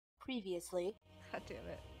Previously, God damn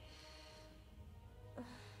it.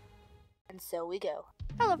 and so we go.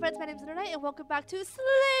 Hello friends, my name is Lunernight and welcome back to Slay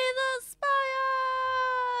the Spire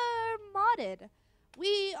Modded.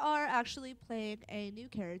 We are actually playing a new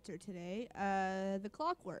character today, the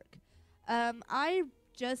Clockwork. I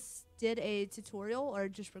just did a tutorial, or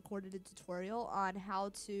just recorded a tutorial on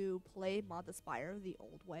how to play Mod the Spire the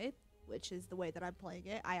old way, which is the way that I'm playing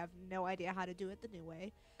it. I have no idea how to do it the new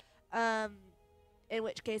way. In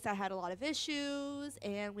which case I had a lot of issues,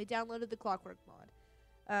 and we downloaded the Clockwork mod.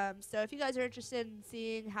 So if you guys are interested in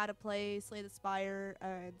seeing how to play Slay the Spire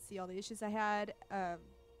and see all the issues I had,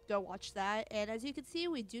 go watch that. And as you can see,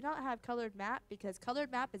 we do not have colored map because colored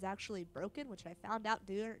map is actually broken, which I found out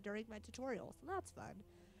during my tutorial, so that's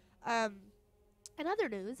fun. In other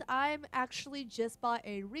news, I'm actually just bought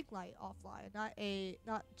a ring light offline,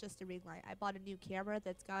 not just a ring light. I bought a new camera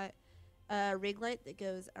that's got a ring light that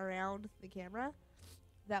goes around the camera.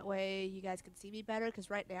 That way you guys can see me better,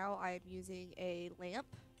 because right now I'm using a lamp.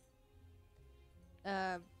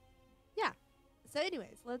 Yeah. So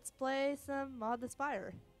anyways, let's play some Mod the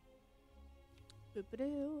Spire.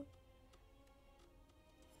 Boop-a-doo.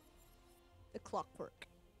 The Clockwork.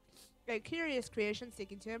 A curious creation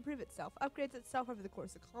seeking to improve itself. Upgrades itself over the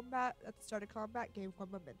course of combat. At the start of combat, gain 1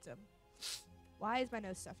 momentum. Why is my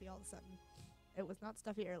nose stuffy all of a sudden? It was not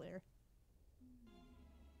stuffy earlier.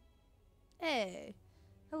 Hey.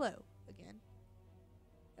 Hello, again.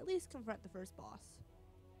 At least confront the first boss.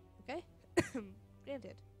 Okay?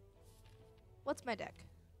 Granted. What's my deck?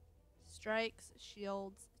 Strikes,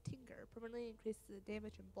 shields, tinker. Permanently increases the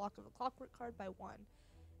damage and block of a clockwork card by 1.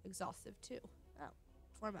 Exhaustive 2. Oh.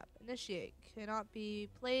 Form up. Initiate. Cannot be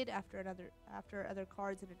played after other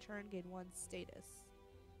cards in a turn. Gain 1 status.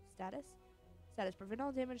 Status? Status. Prevent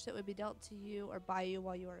all damage that would be dealt to you or by you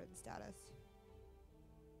while you are in status.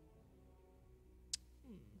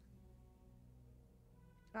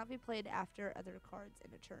 Cannot be played after other cards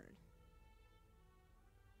in a turn.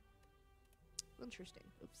 Interesting.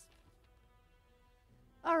 Oops.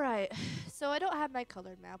 Alright, so I don't have my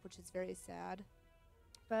colored map, which is very sad.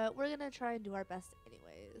 But we're gonna try and do our best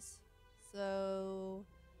anyways. So,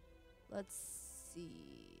 let's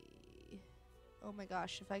see. Oh my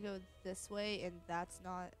gosh, if I go this way and that's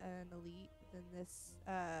not an elite, then this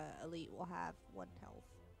elite will have 1 health.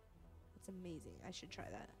 That's amazing. I should try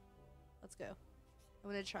that. Let's go. I'm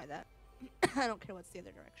gonna try that. I don't care what's the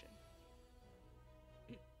other direction.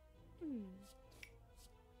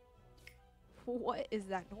 What is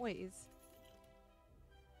that noise?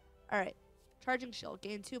 Alright. Charging Shield.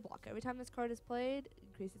 Gain 2 block. Every time this card is played,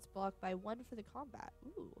 increase its block by 1 for the combat.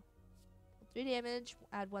 Ooh. 3 damage.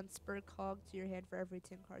 Add 1 Spur Cog to your hand for every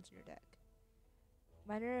 10 cards in your deck.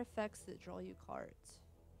 Minor effects that draw you cards.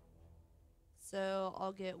 So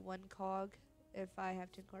I'll get 1 Cog if I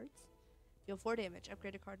have 10 cards. Deal 4 damage.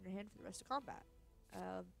 Upgrade a card in your hand for the rest of combat.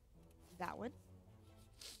 That one.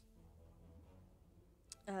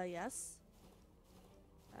 Yes.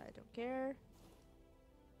 I don't care.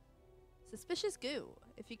 Suspicious Goo.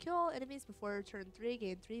 If you kill all enemies before turn 3,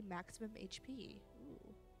 gain 3 maximum HP.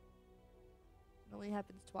 Ooh. It only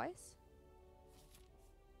happens twice?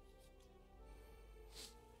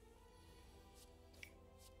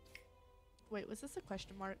 Wait, was this a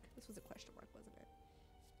question mark? This was a question mark, wasn't it?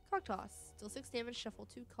 Cog Toss. Deal 6 damage, shuffle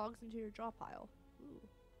 2 cogs into your draw pile. Ooh.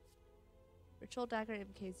 Ritual Dagger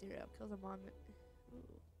MK0. Kills a mon.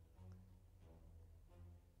 Ooh.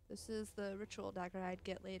 This is the Ritual Dagger I'd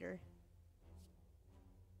get later.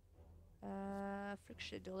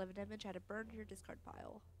 Friction. Deal 11 damage, add a burn to your discard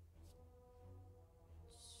pile.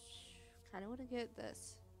 Kinda wanna get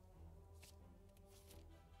this.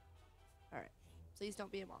 Alright. Please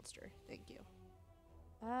don't be a monster. Thank you.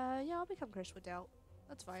 Yeah, I'll become cursed with doubt.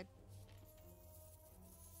 That's fine.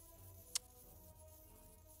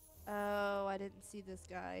 Oh, I didn't see this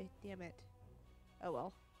guy. Damn it. Oh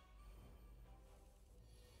well.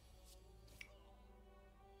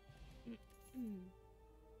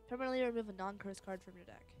 Permanently remove a non-curse card from your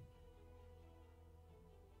deck.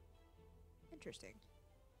 Interesting.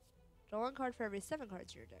 Draw 1 card for every 7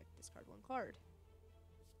 cards in your deck. Discard 1 card.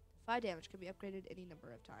 5 damage can be upgraded any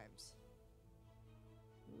number of times.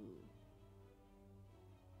 Ooh.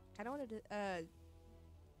 I don't want to do, I'm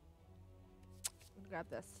gonna grab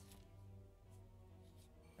this.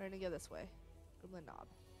 We're gonna go this way. Gremlin Knob.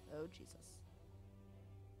 Oh, Jesus.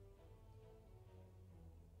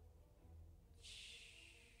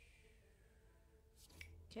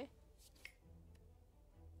 Okay.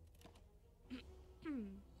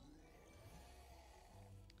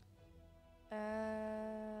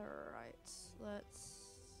 Right. Let's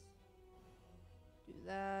do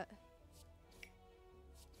that.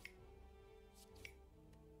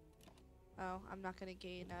 Oh, I'm not gonna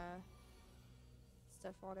gain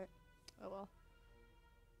stuff on it. Oh well.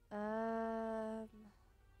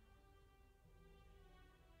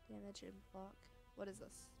 Damage and block. What is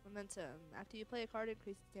this? Momentum. After you play a card,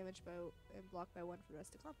 increases damage by and block by 1 for the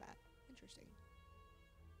rest of combat. Interesting.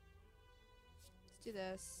 Let's do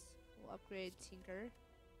this. We'll upgrade Tinker.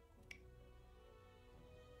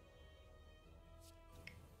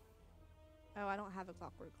 Oh, I don't have a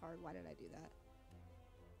Clockwork card. Why did I do that?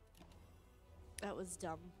 That was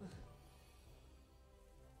dumb.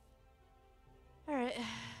 Alright.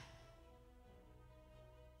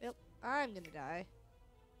 Yep, I'm gonna die.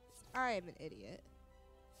 'Cause I am an idiot.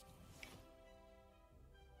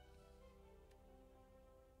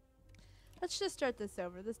 Let's just start this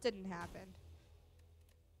over. This didn't happen.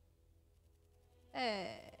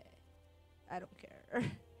 Hey. I don't care.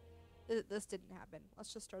 This didn't happen.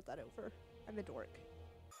 Let's just start that over. I'm a dork.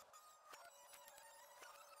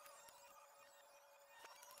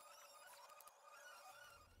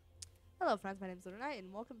 Hello friends, my name is Lunernight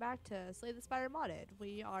and welcome back to Slay the Spire Modded.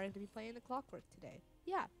 We are going to be playing the Clockwork today.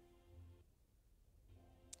 Yeah.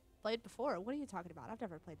 Played before? What are you talking about? I've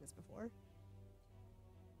never played this before.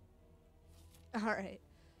 Alright.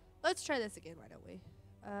 Let's try this again, why don't we?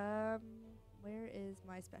 Where is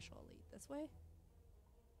my special elite? This way?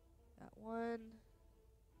 Got 1,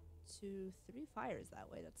 2, 3 fires that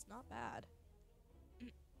way. That's not bad.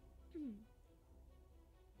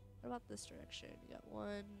 What about this direction? You got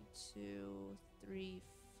 1, 2, 3,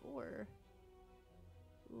 4.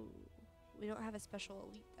 Ooh. We don't have a special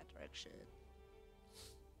elite that direction.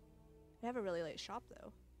 We have a really late shop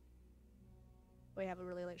though. We have a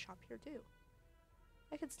really late shop here too.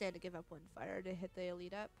 I could stand to give up 1 fire to hit the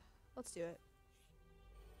elite up. Let's do it.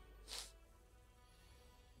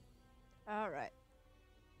 Alright.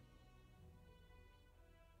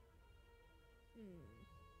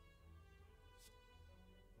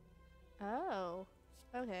 Oh.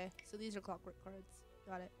 Okay. So these are Clockwork cards.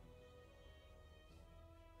 Got it.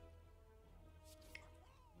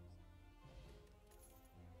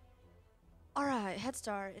 Alright, head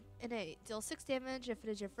start. Innate. Deal 6 damage. If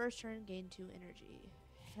it is your first turn, gain 2 energy.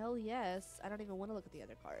 Hell yes. I don't even want to look at the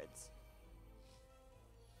other cards.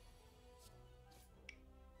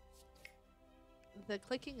 The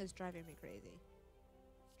clicking is driving me crazy.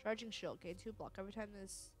 Charging shield. Gain 2 block. Every time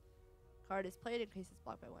this card is played, increases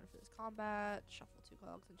block by 1 for this combat. Shuffle 2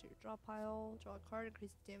 cogs into your draw pile. Draw a card,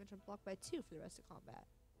 increases damage and block by 2 for the rest of combat.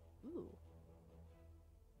 Ooh.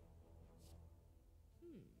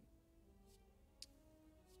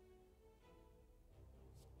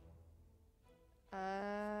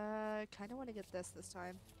 Kinda want to get this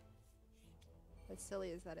time. As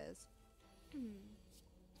silly as that is.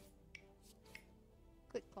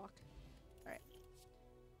 Click clock. Alright.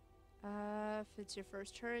 If it's your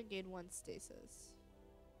first turn, gain 1 stasis.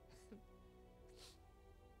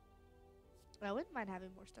 I wouldn't mind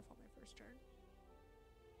having more stuff on my first turn.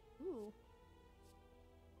 Ooh.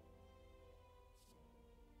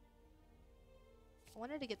 I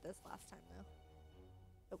wanted to get this last time though.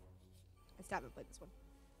 Oh. I still haven't played this one.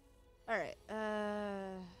 Alright,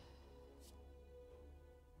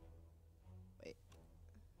 wait.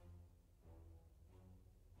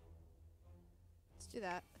 Let's do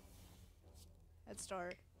that. Head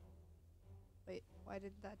start. Wait, why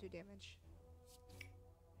didn't that do damage?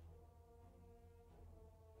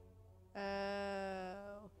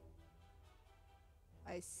 Oh.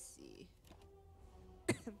 I see.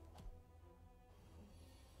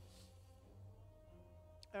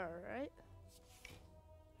 Alright.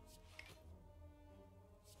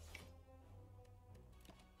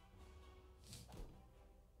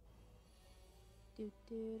 Do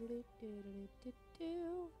do do do do do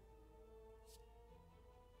do.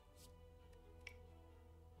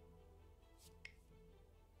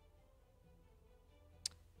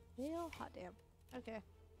 Well, hot damn. Okay.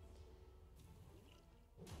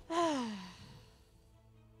 Alright.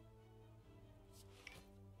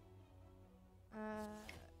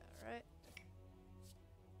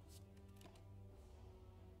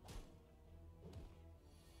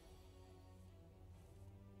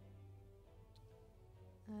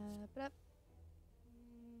 But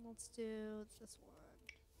let's do this one.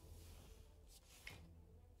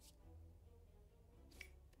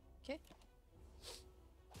 Okay.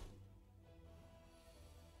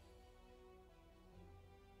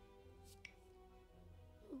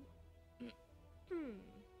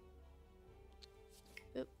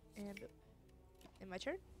 Boop and boop. And my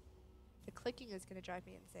turn? The clicking is gonna drive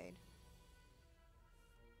me insane.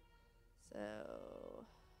 So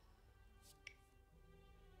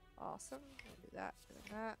awesome. I'll do that and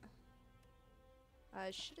that.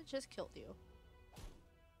 I should have just killed you.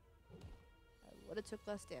 I would have took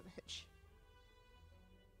less damage.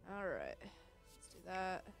 Alright. Let's do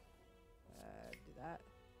that. Do that.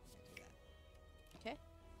 And do that. Okay.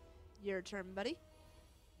 Your turn, buddy.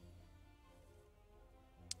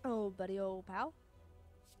 Oh, buddy, oh, pal.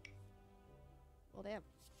 Well, damn.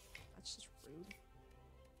 That's just rude.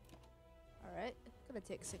 Alright. Gonna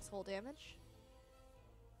take 6 whole damage.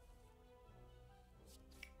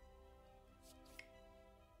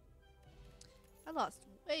 I lost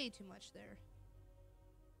way too much there.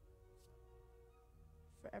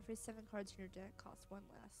 For every 7 cards in your deck, cost 1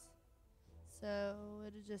 less. So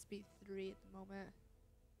it'll just be 3 at the moment.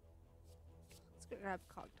 Let's go grab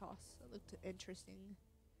Cog Toss. That looked interesting.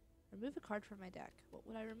 Remove a card from my deck. What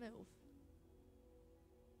would I remove?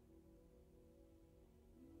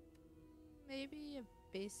 Maybe a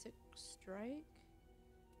basic strike?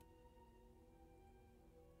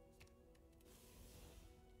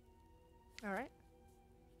 Alright.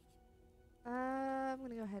 I'm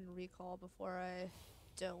gonna go ahead and recall before I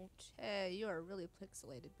don't. Hey, you are really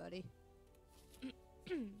pixelated, buddy.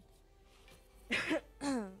 Okay.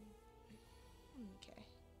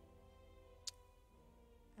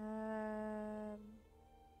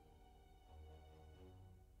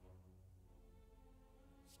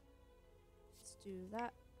 Let's do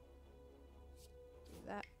that. Do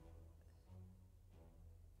that.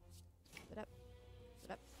 Put it up. Put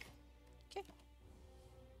it up. Okay.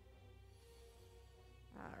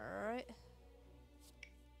 Alright.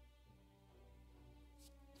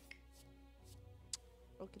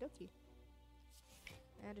 Okie dokie.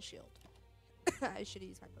 And a shield. I should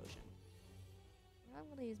use my potion. I'm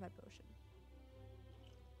gonna use my potion.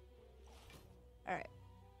 Alright.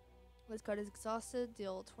 This card is exhausted.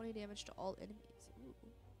 Deal 20 damage to all enemies. Ooh.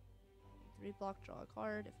 3 block, draw a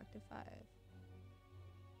card. Effective 5.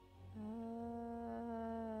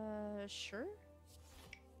 Sure.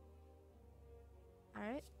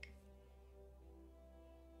 Alright.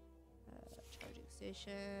 Charging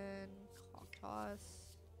station. Clock toss.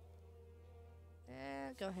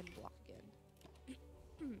 And go ahead and block again.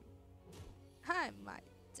 I might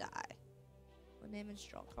die. 1 damage,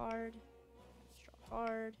 draw a card. Draw a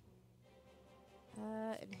card.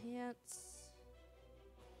 Enhance.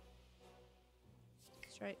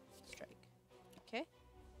 Strike. Strike. Okay.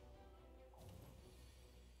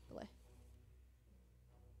 Delay.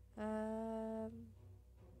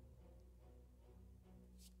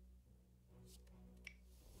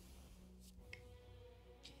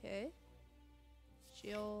 Okay.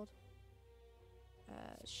 Shield.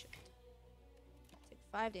 Shield. Take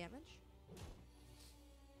 5 damage.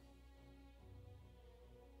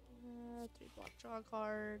 3 block, draw a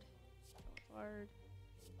card. Draw a card.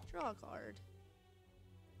 Draw a card.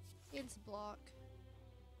 Instant block.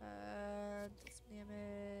 Deal some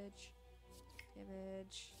damage.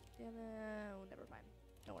 Damage. Damage. Oh, never mind.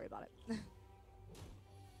 Don't worry about it.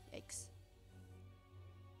 Yikes.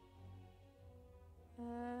 I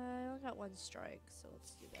only got 1 strike, so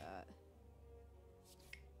let's do that.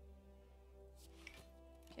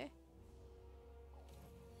 Okay.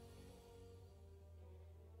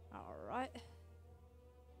 Alright.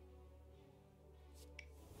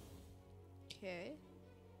 Okay.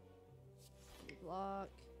 Block.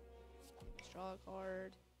 Draw a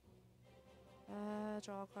card.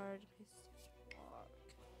 Draw a card. Block.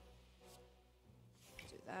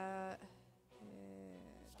 Do that.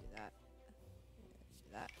 And do that. And do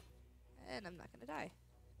that. And I'm not gonna die.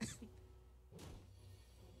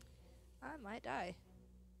 I might die.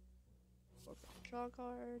 Draw a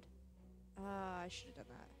card. I should have done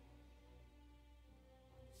that.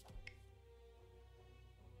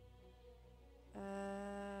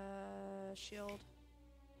 Shield.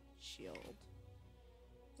 Shield.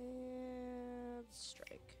 And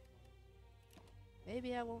strike.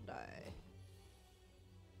 Maybe I won't die.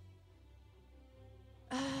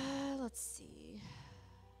 Let's see.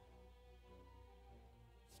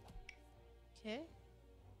 Okay.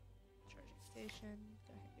 Charging station.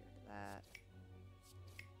 Go ahead and get rid of that.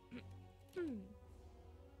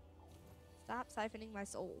 Stop siphoning my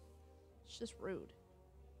soul. It's just rude.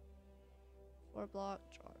 4 block,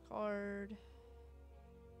 draw a card.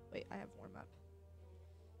 Wait, I have warm up.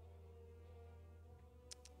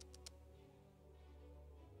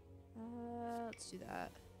 Let's do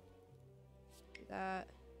that. Do that.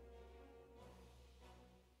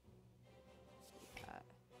 Do that.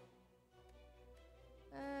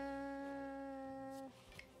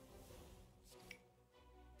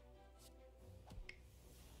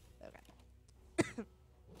 Okay.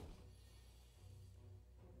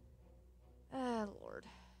 Lord.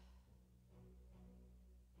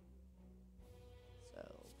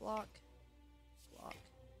 Block. Block.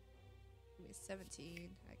 Give me 17.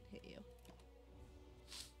 I can hit you.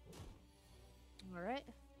 Alright.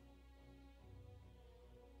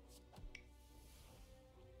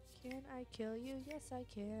 Can I kill you? Yes, I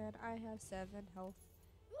can. I have 7 health.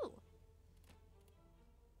 Ooh.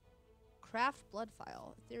 Craft blood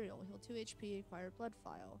file. Ethereal. Heal 2 HP. Acquire blood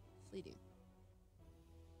file. Fleeting.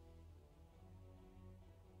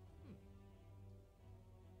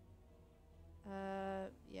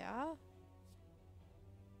 Yeah.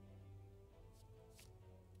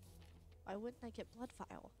 Why wouldn't I get blood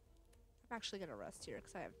file? I'm actually gonna rest here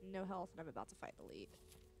because I have no health and I'm about to fight an elite.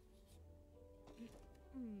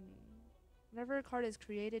 Whenever a card is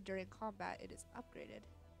created during combat, it is upgraded.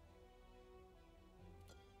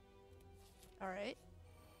 Alright.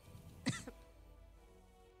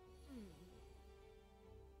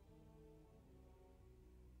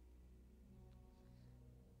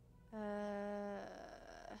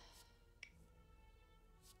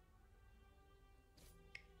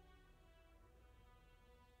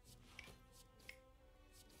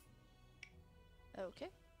 Okay.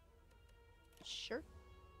 Sure.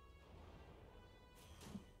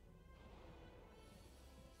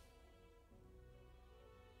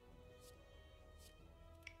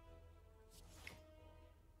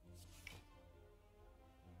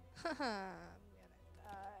 I'm gonna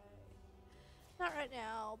die. Not right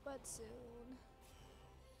now, but soon.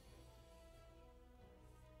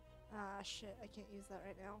 Ah, shit. I can't use that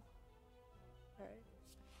right now. Alright.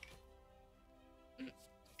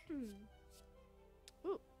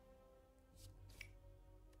 Ooh.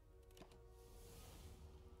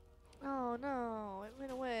 Oh no, it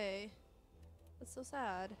went away. That's so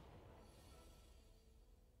sad.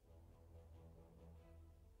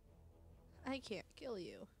 I can't kill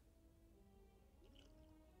you.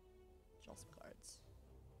 Draw some cards.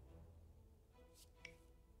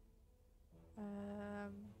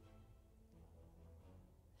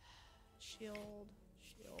 Shield.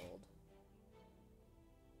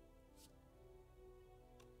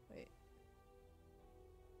 Wait.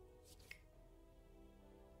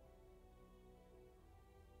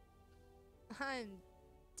 I'm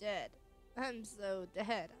dead. I'm so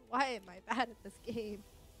dead. Why am I bad at this game?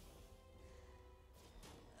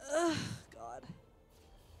 Ugh, God.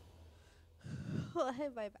 Why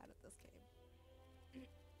am I bad at this game?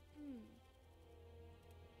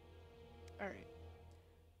 Alright.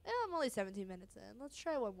 I'm only 17 minutes in. Let's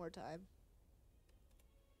try one more time.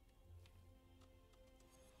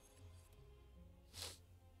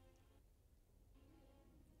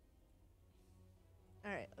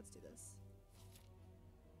 Alright, let's do this.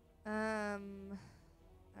 Alright.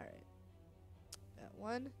 Got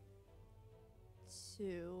 1,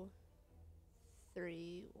 2,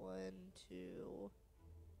 3. 1, 2,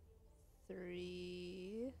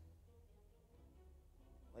 3.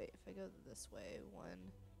 Wait, if I go this way,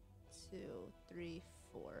 1, 2, 3,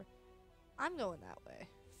 4. I'm going that way.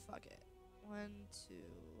 Fuck it. 1, 2,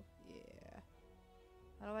 yeah.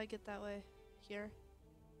 How do I get that way? Here?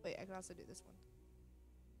 Wait, I can also do this one.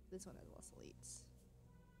 This one has less elites.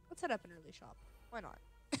 Let's head up an early shop. Why not?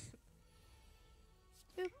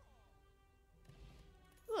 Ooh.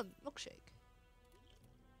 Ooh, a milkshake.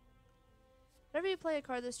 Whenever you play a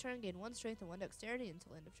card this turn, gain 1 strength and 1 dexterity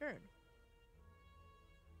until end of turn.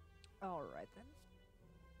 Alright then.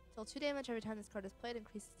 Deal 2 damage every time this card is played,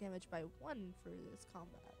 increases damage by 1 for this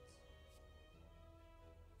combat.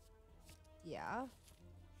 Yeah.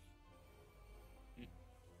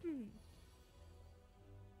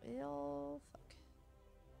 Well, fuck.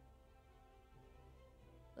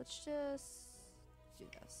 Let's just do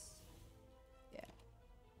this. Yeah.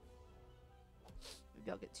 Maybe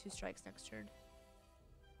I'll get 2 strikes next turn.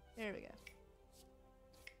 There we go.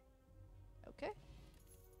 Okay.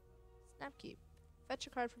 Snapkeep. Fetch a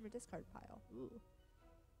card from your discard pile. Ooh.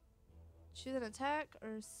 Choose an attack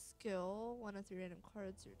or skill. 1 of 3 random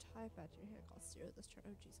cards your type at your hand. Cost 0 this turn.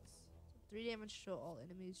 Oh, Jesus. So 3 damage to all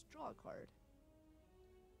enemies. Draw a card.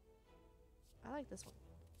 I like this one.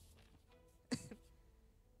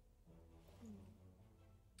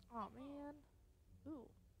 Oh man. Ooh.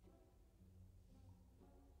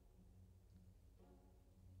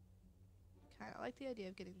 Kinda like the idea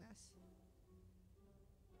of getting this.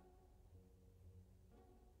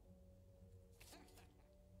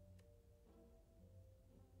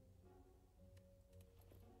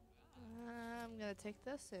 I'm gonna take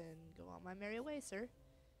this and go on my merry way, sir.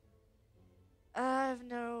 I have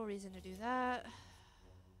no reason to do that.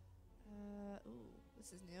 Ooh,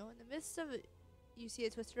 this is new. In the midst of it, you see a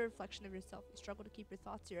twisted reflection of yourself. You struggle to keep your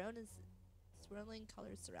thoughts your own as swirling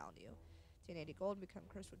colors surround you. Obtain 80 gold and become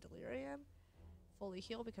cursed with delirium. Fully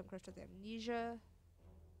heal, become crushed with amnesia.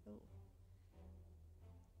 Oh.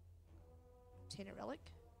 Obtain a relic?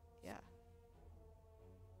 Yeah.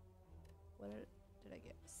 Did I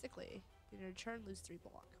get? Sickly. In return, lose 3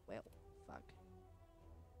 block. Well, fuck.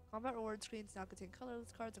 Combat reward screens now contain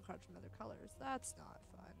colorless cards and cards from other colors. That's not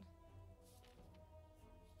fun.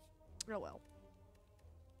 Oh well.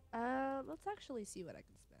 Let's actually see what I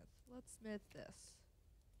can smith. Let's smith this.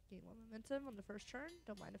 Gain 1 momentum on the first turn.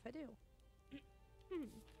 Don't mind if I do.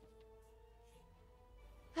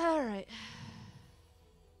 Alright.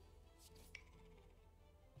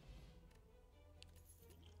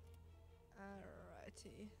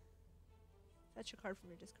 Alrighty. Fetch a card from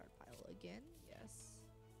your discard pile again. Yes.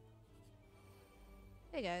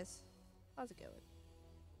 Hey guys. How's it going?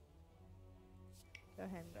 Go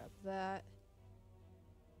ahead and grab that.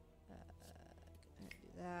 Go ahead and do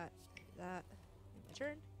that. Do that. My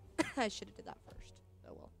turn. I should have did that first.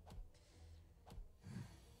 Oh well.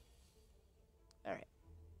 Alright.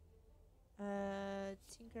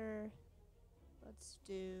 Tinker. Let's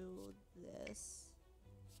do this.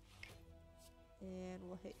 And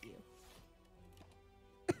we'll hit you.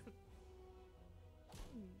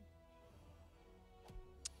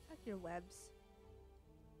 Fuck your webs.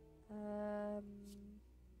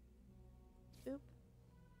 Boop.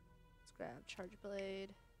 Let's grab Charge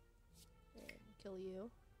Blade. And kill you.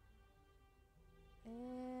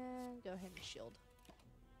 And go ahead and shield.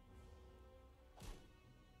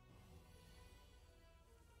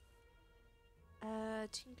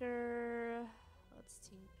 Tinker. Let's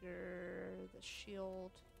tinker the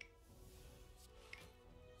shield.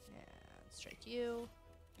 And strike you.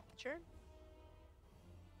 Turn.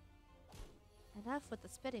 Enough with the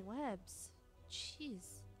spitting webs.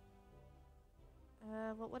 Jeez.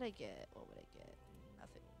 What would I get? What would I get?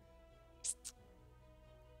 Nothing. Let's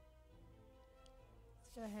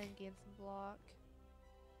go ahead and gain some block.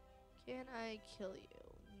 Can I kill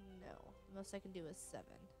you? No. The most I can do is 7.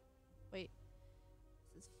 Wait.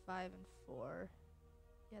 This is 5 and 4.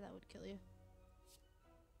 Yeah, that would kill you.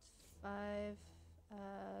 5.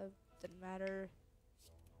 Didn't matter.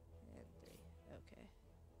 And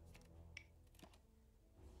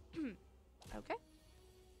 3. Okay. Okay.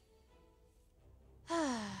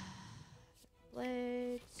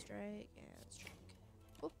 Blade, strike, and strike.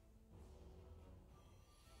 Whoop.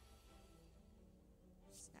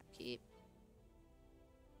 Snap keep.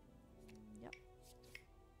 Yep.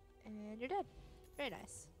 And you're dead. Very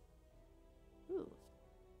nice. Ooh.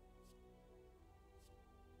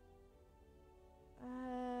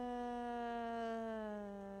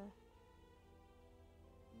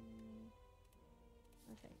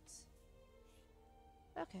 No thanks.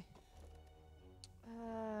 Okay.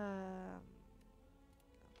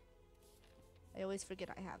 I always forget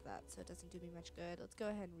I have that, so it doesn't do me much good. Let's go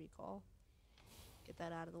ahead and recall. Get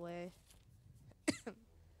that out of the way.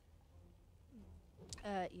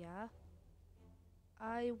 Yeah.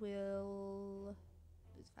 I will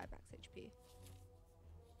lose 5 max HP.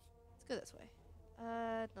 Let's go this way.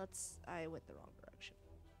 I went the wrong direction.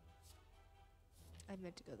 I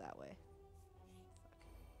meant to go that way.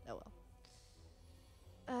 Fuck. Oh well.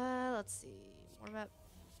 Let's see. Warm up,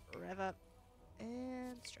 rev up,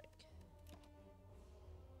 and strike.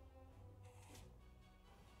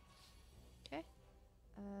 Okay.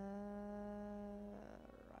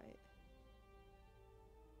 Right.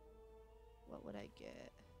 What would I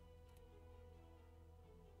get?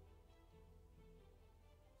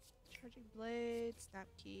 Charging blade, snap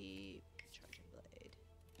keep, charging blade.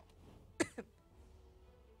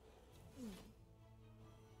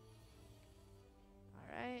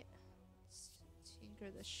 Alright. Let's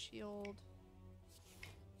tinker the shield.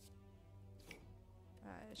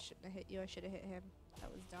 I shouldn't have hit you, I should have hit him.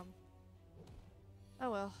 That was dumb. Oh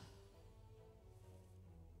well.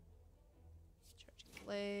 Charging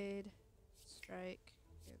blade, strike,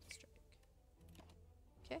 and strike.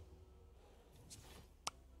 Okay.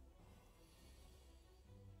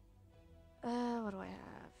 What do I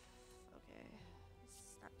have? Okay.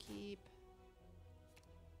 Snap keep.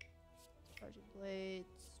 Charging blade.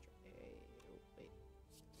 Strike. Oh, wait.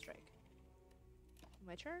 Strike.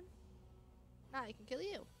 My turn? Nah, I can kill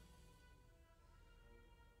you.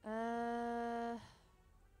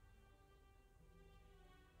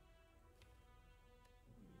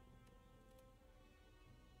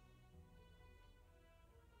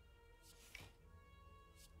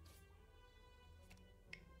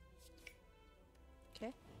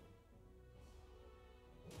 Okay.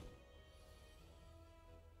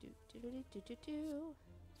 Do.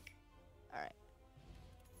 Alright.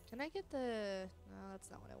 Can I get the... No, that's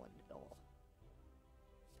not what I wanted at all.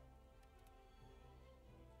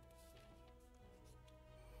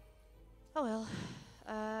 Oh well.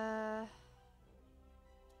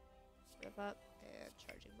 Rip up and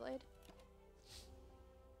charging blade.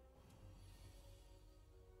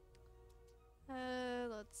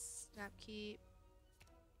 Let's snap keep.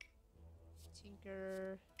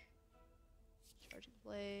 Tinker. Charging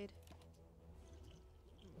blade.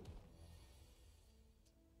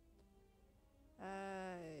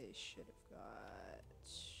 I should have got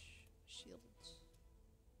shield.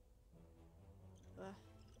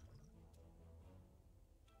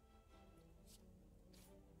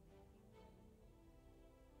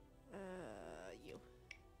 You.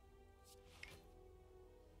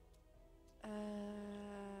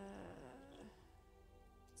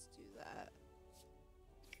 Let's do that.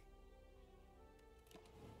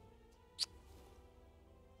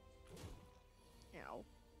 Ow.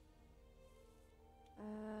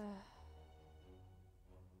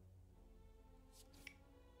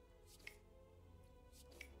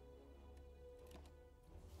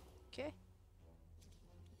 Okay.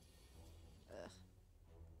 Ugh.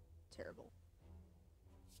 Terrible.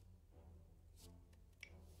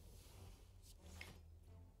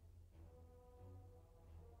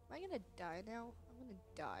 Am I gonna die now? I'm gonna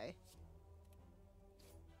die.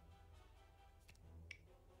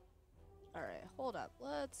 Alright, hold up.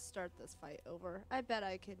 Let's start this fight over. I bet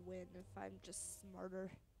I could win if I'm just smarter.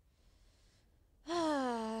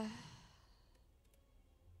 Why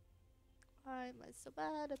am I so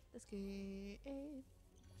bad at this game?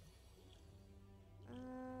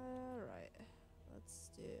 Alright. Let's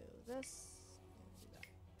do this and do that.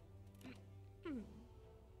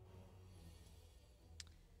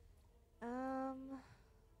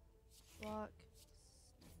 Block,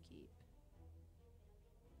 keep.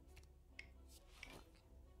 Block.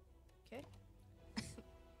 Okay.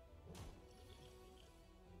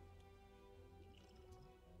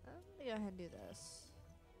 I'm gonna go ahead and do this.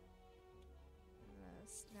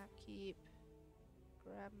 Snap keep.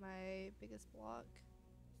 Grab my biggest block.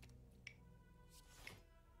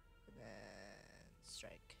 And then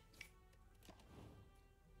strike.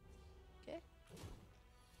 Okay.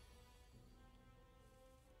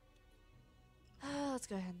 Let's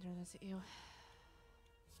go ahead and throw this at you.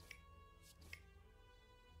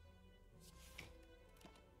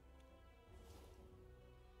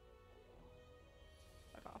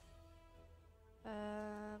 Fuck off.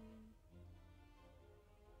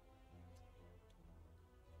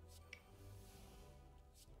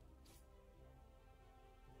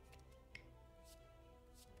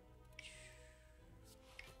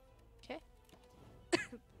 Okay.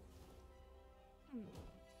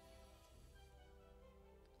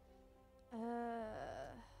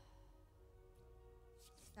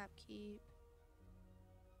 Snap keep.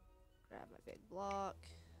 Grab my big block.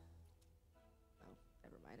 Oh,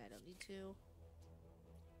 never mind, I don't need to.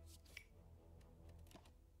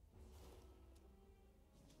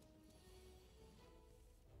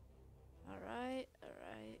 Alright,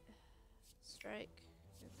 alright. Strike.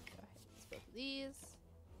 Let's go ahead and use both of these.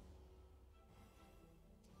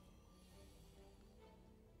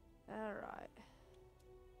 Alright.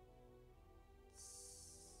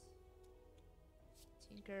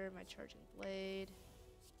 Tinker, my charging blade.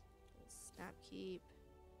 Snap keep.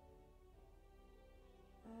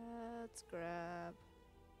 Let's grab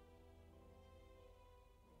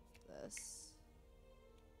this.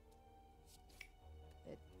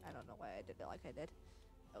 I don't know why I did it like I did.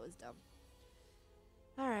 That was dumb.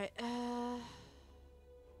 Alright, snap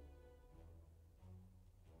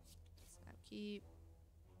keep.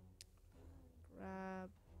 Grab.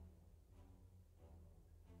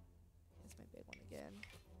 That's my big one again.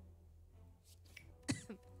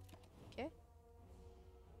 Okay.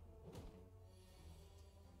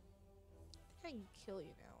 I think I can kill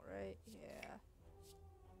you now, right? Yeah.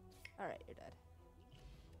 Alright, you're dead.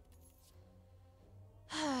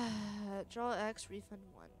 Draw X, refund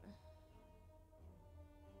 1.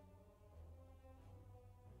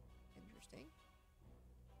 Interesting.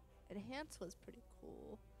 Enhance was pretty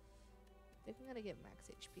cool. I think I'm gonna get max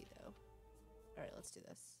HP though. Alright, let's do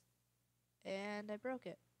this. And I broke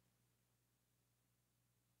it.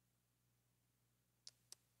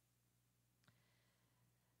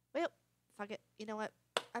 Well, fuck it. You know what?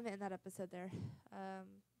 I'm in that episode there.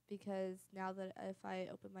 Because now that if I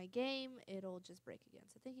open my game, it'll just break again.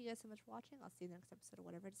 So thank you guys so much for watching. I'll see you in the next episode of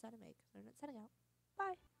whatever I decide to make. Lunernight signing out.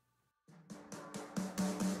 Bye.